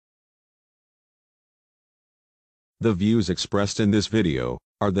The views expressed in this video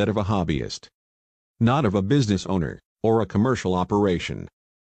are that of a hobbyist, not of a business owner or a commercial operation.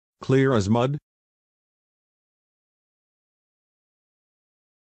 Clear as mud?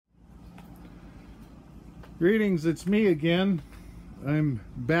 Greetings, it's me again. I'm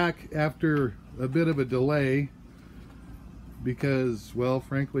back after a bit of a delay because, well,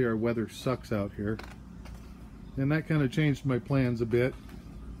 frankly, our weather sucks out here. And that kind of changed my plans a bit.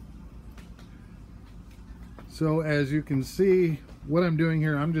 So as you can see, what I'm doing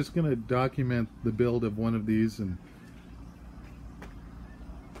here, I'm just going to document the build of one of these, and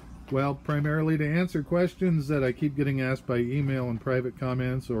well, primarily to answer questions that I keep getting asked by email and private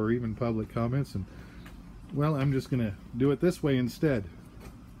comments or even public comments, and well, I'm just going to do it this way instead.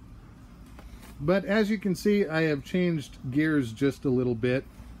 But as you can see, I have changed gears just a little bit.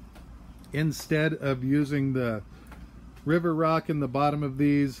 Instead of using the river rock in the bottom of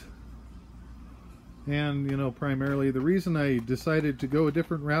these, and you know, primarily the reason I decided to go a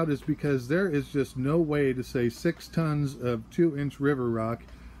different route is because there is just no way to say 6 tons of 2-inch river rock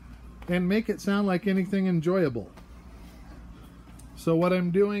and make it sound like anything enjoyable. So what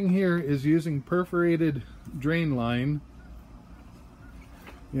I'm doing here is using perforated drain line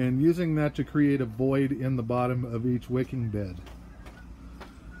and using that to create a void in the bottom of each wicking bed.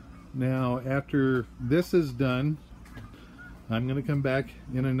 Now after this is done, I'm going to come back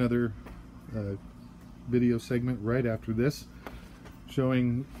in another video segment right after this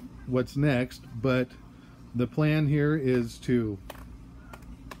showing what's next, but the plan here is to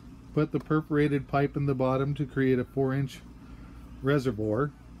put the perforated pipe in the bottom to create a 4-inch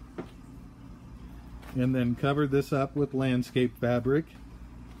reservoir, and then cover this up with landscape fabric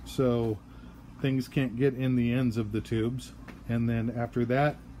so things can't get in the ends of the tubes. And then after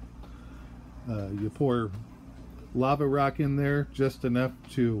that, you pour lava rock in there, just enough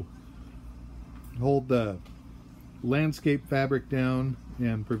to hold the landscape fabric down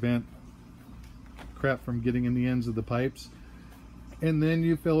and prevent crap from getting in the ends of the pipes. And then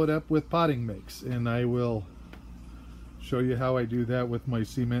you fill it up with potting mix, and I will show you how I do that with my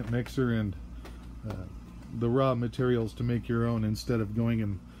cement mixer and the raw materials to make your own, instead of going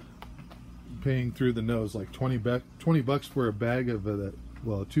and paying through the nose like 20 bucks for a bag of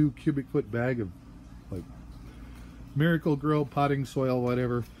well, a 2 cubic foot bag of like Miracle-Gro potting soil,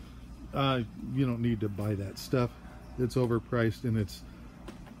 whatever. You don't need to buy that stuff. It's overpriced and it's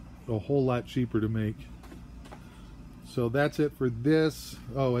a whole lot cheaper to make. So that's it for this.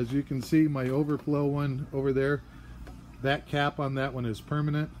 Oh, as you can see, my overflow one over there, that cap on that one is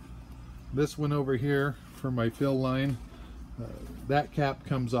permanent. This one over here for my fill line, that cap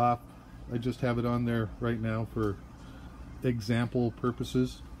comes off. I just have it on there right now for example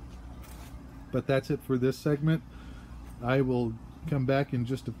purposes. But that's it for this segment. I will come back in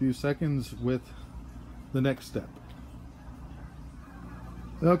just a few seconds with the next step.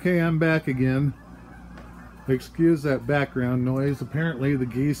 Okay, I'm back again. Excuse that background noise. Apparently the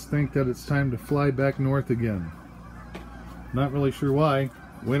geese think that it's time to fly back north again. Not really sure why.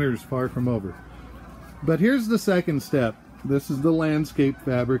 Winter's far from over. But here's the second step. This is the landscape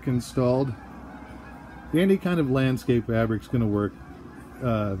fabric installed. Any kind of landscape fabric's going to work.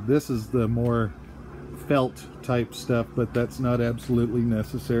 This is the more felt type stuff, but that's not absolutely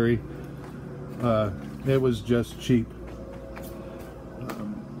necessary. It was just cheap.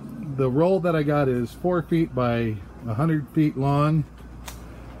 The roll that I got is 4 feet by 100 feet long,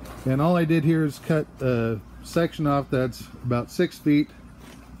 and all I did here is cut a section off that's about 6 feet,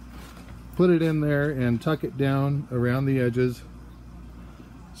 put it in there and tuck it down around the edges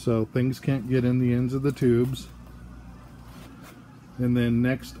so things can't get in the ends of the tubes. And then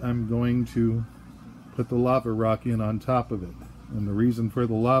next I'm going to put the lava rock in on top of it, and the reason for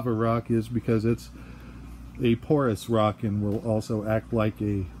the lava rock is because it's a porous rock and will also act like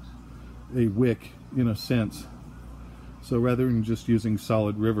a wick in a sense. So rather than just using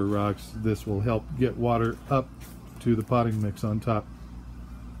solid river rocks, this will help get water up to the potting mix on top.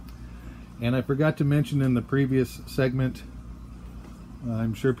 And I forgot to mention in the previous segment,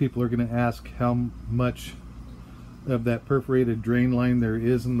 I'm sure people are going to ask how much of that perforated drain line there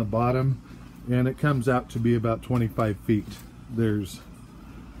is in the bottom, and it comes out to be about 25 feet. There's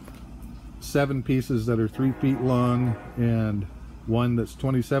 7 pieces that are 3 feet long, and one that's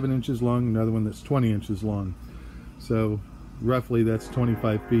 27 inches long, another one that's 20 inches long. So roughly that's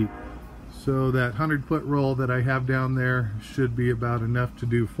 25 feet. So that 100-foot roll that I have down there should be about enough to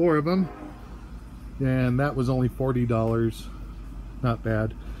do 4 of them. And that was only $40. Not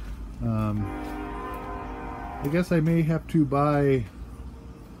bad. I guess I may have to buy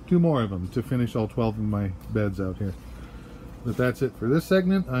 2 more of them to finish all 12 of my beds out here. But that's it for this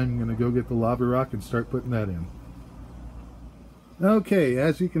segment. I'm going to go get the lava rock and start putting that in. Okay,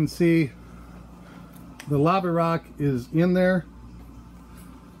 as you can see, the lava rock is in there,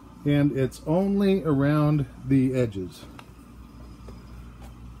 and it's only around the edges.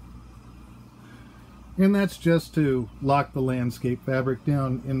 And that's just to lock the landscape fabric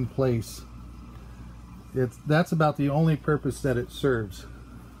down in place. That's about the only purpose that it serves.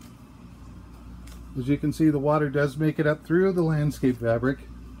 As you can see, the water does make it up through the landscape fabric.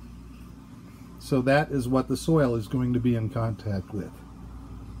 So that is what the soil is going to be in contact with.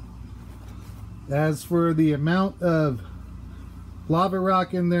 As for the amount of lava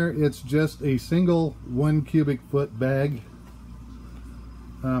rock in there, it's just a single 1 cubic foot bag.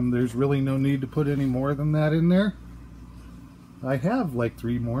 There's really no need to put any more than that in there. I have like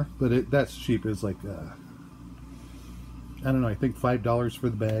 3 more, but that's cheap. It's like, I don't know, I think $5 for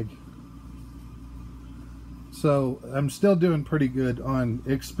the bag. So I'm still doing pretty good on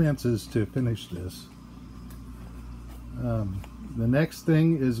expenses to finish this. The next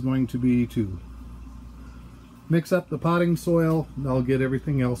thing is going to be to mix up the potting soil. I'll get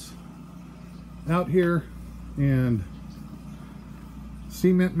everything else out here, and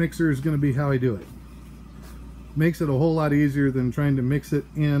cement mixer is going to be how I do it. Makes it a whole lot easier than trying to mix it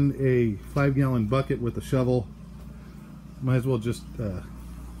in a 5-gallon bucket with a shovel. Might as well just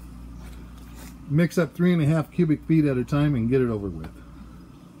mix up 3.5 cubic feet at a time and get it over with.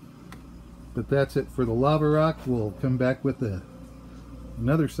 But that's it for the lava rock. We'll come back with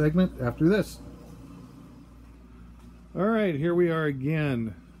another segment after this. Alright, here we are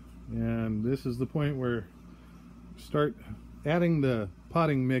again, and this is the point where start adding the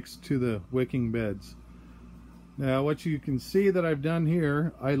potting mix to the wicking beds. Now what you can see that I've done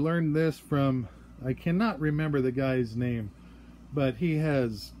here, I learned this from, I cannot remember the guy's name, but he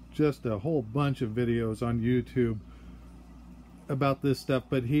has just a whole bunch of videos on YouTube about this stuff,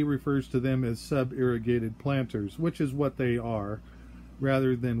 but he refers to them as sub-irrigated planters, which is what they are,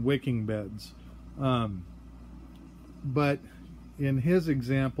 rather than wicking beds. But in his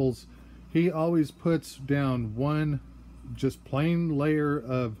examples, he always puts down one just plain layer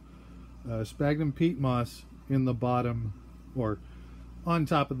of sphagnum peat moss in the bottom or on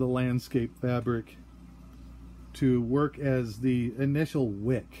top of the landscape fabric to work as the initial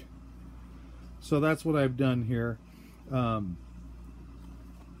wick. So that's what I've done here.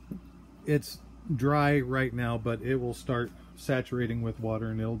 It's dry right now, but it will start saturating with water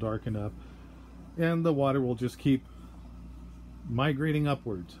and it'll darken up, and the water will just keep migrating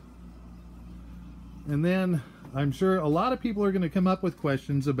upwards. And then I'm sure a lot of people are going to come up with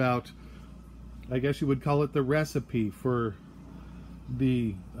questions about, I guess you would call it the recipe for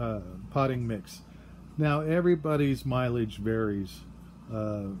the potting mix. Now everybody's mileage varies.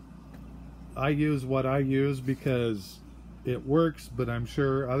 I use what I use because it works, but I'm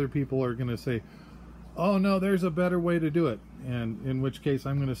sure other people are going to say, oh no, there's a better way to do it, and in which case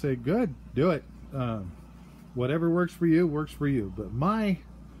I'm going to say, good, do it. Whatever works for you works for you. But my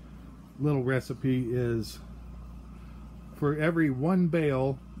little recipe is, for every 1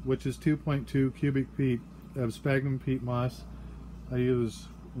 bale, which is 2.2 cubic feet of sphagnum peat moss, I use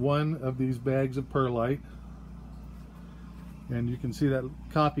 1 of these bags of perlite. And you can see that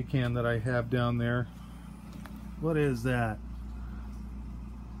coffee can that I have down there. What is that?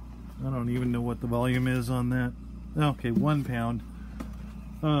 I don't even know what the volume is on that. Okay, 1 pound.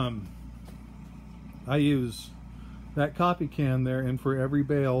 I use that coffee can there, and for every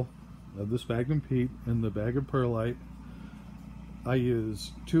bale of the sphagnum peat and the bag of perlite, I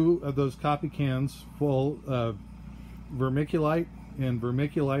use 2 of those coffee cans full of vermiculite, and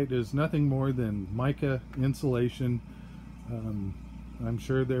vermiculite is nothing more than mica insulation. I'm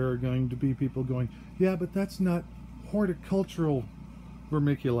sure there are going to be people going, yeah, but that's not horticultural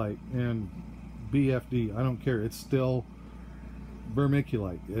vermiculite and BFD. I don't care. It's still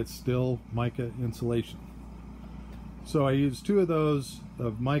vermiculite. It's still mica insulation. So I use 2 of those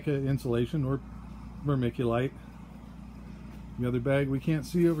of mica insulation or vermiculite. The other bag we can't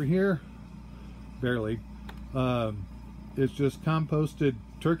see over here, barely. It's just composted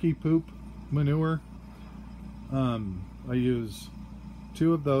turkey poop manure. I use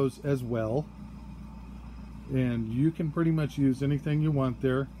 2 of those as well, and you can pretty much use anything you want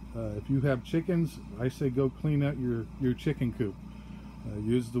there. If you have chickens, I say go clean out your chicken coop.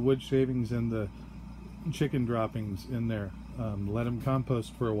 Use the wood shavings and the chicken droppings in there. Let them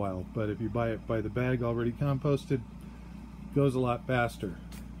compost for a while, but if you buy it by the bag already composted, goes a lot faster.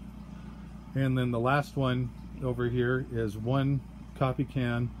 And then the last one over here is 1 coffee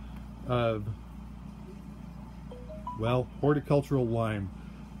can of, well, horticultural lime.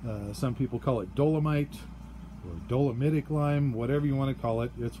 Some people call it dolomite or dolomitic lime, whatever you want to call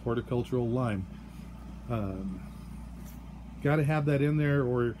it. It's horticultural lime. got to have that in there,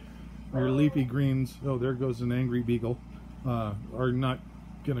 or your leafy greens, oh, there goes an angry beagle, are not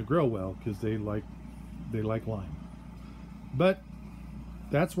going to grow well because they like lime. But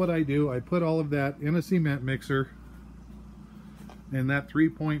that's what I do. I put all of that in a cement mixer, and that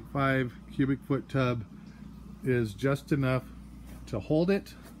 3.5 cubic foot tub is just enough to hold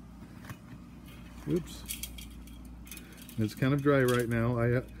it. Oops. It's kind of dry right now.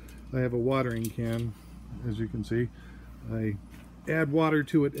 I have a watering can, as you can see. I add water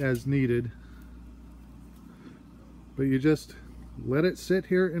to it as needed. But you just let it sit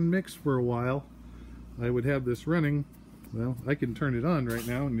here and mix for a while. I would have this running. Well, I can turn it on right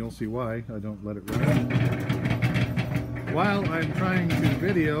now and you'll see why I don't let it run while I'm trying to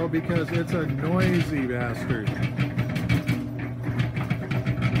video, because it's a noisy bastard.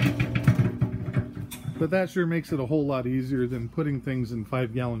 But that sure makes it a whole lot easier than putting things in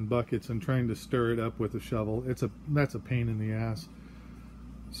 5-gallon buckets and trying to stir it up with a shovel. That's a pain in the ass.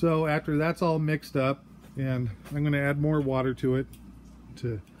 So after that's all mixed up, and I'm going to add more water to it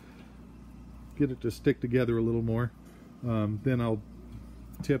to get it to stick together a little more. Then I'll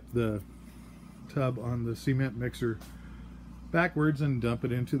tip the tub on the cement mixer backwards and dump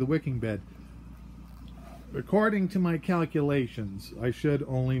it into the wicking bed. According to my calculations, I should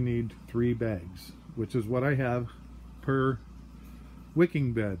only need 3 bags, which is what I have per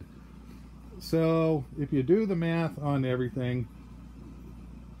wicking bed. So if you do the math on everything,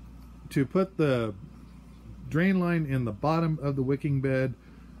 to put the drain line in the bottom of the wicking bed,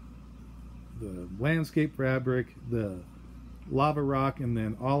 the landscape fabric, the lava rock, and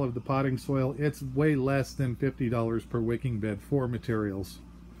then all of the potting soil, it's way less than $50 per wicking bed for materials.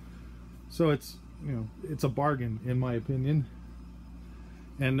 So it's, you know, it's a bargain in my opinion.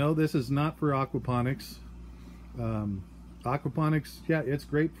 And no, this is not for aquaponics. Aquaponics, yeah, it's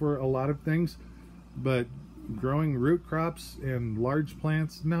great for a lot of things, but growing root crops and large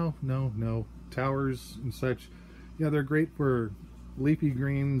plants, no. Towers and such, yeah, they're great for leafy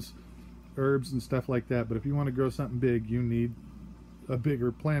greens, herbs and stuff like that, but if you want to grow something big, you need a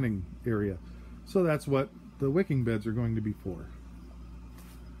bigger planting area. So that's what the wicking beds are going to be for.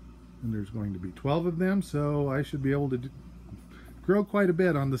 And there's going to be 12 of them, so I should be able to grow quite a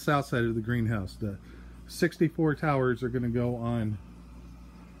bit on the south side of the greenhouse. The 64 towers are going to go on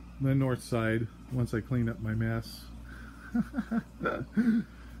the north side once I clean up my mess. And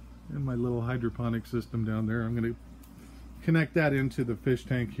my little hydroponic system down there, I'm going to connect that into the fish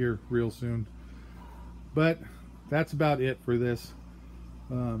tank here real soon. But that's about it for this.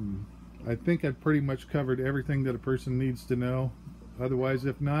 I think I've pretty much covered everything that a person needs to know. Otherwise,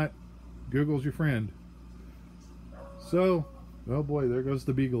 if not, Google's your friend. So, oh boy, there goes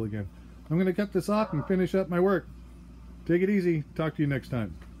the beagle again. I'm going to cut this off and finish up my work. Take it easy. Talk to you next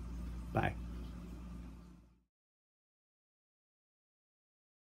time. Bye.